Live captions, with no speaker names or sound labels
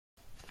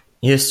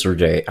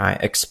Yesterday, I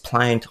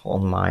explained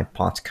on my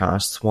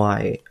podcast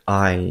why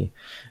I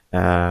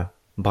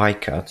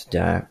boycott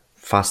the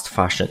fast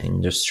fashion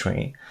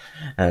industry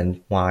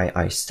and why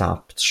I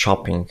stopped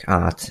shopping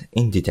at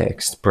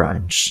Inditex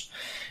branch,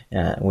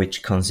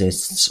 which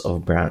consists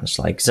of brands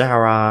like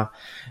Zara,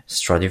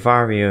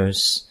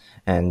 Stradivarius,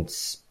 and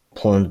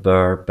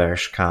Pull&Bear,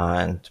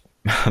 Bershka,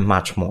 and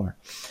much more.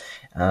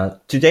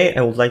 Today,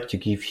 I would like to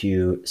give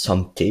you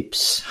some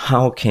tips.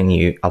 How can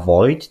you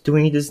avoid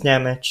doing this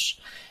damage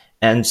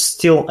and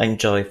still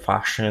enjoy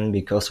fashion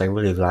because I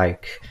really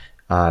like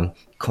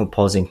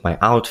composing my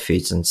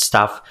outfits and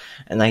stuff,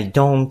 and I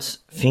don't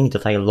think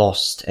that I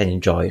lost any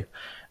joy.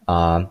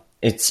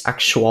 It's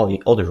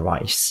actually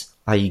otherwise.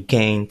 I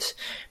gained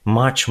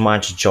much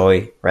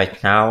joy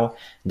right now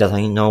that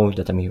I know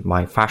that I'm in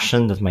my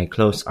fashion, that my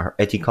clothes are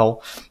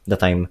ethical,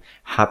 that I'm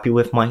happy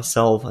with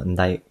myself, and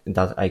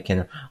that I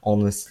can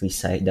honestly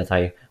say that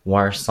I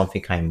wear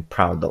something I'm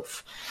proud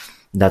of.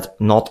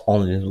 That not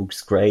only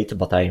looks great,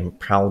 but I'm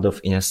proud of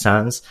in a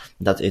sense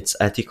that it's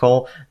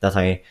ethical, that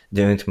I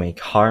didn't make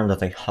harm,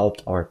 that I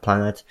helped our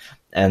planet,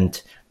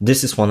 and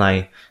this is when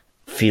I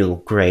feel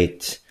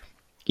great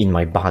in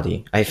my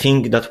body. I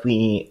think that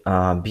we,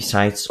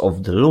 besides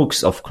of the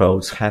looks of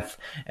clothes, have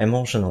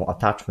emotional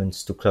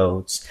attachments to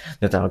clothes,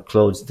 that are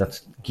clothes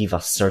that give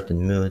us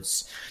certain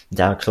moods.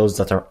 There are clothes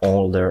that are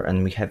older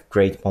and we have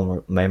great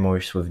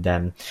memories with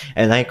them.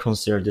 And I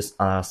consider this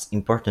as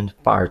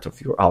important part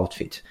of your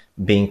outfit,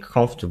 being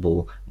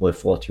comfortable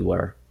with what you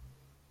wear.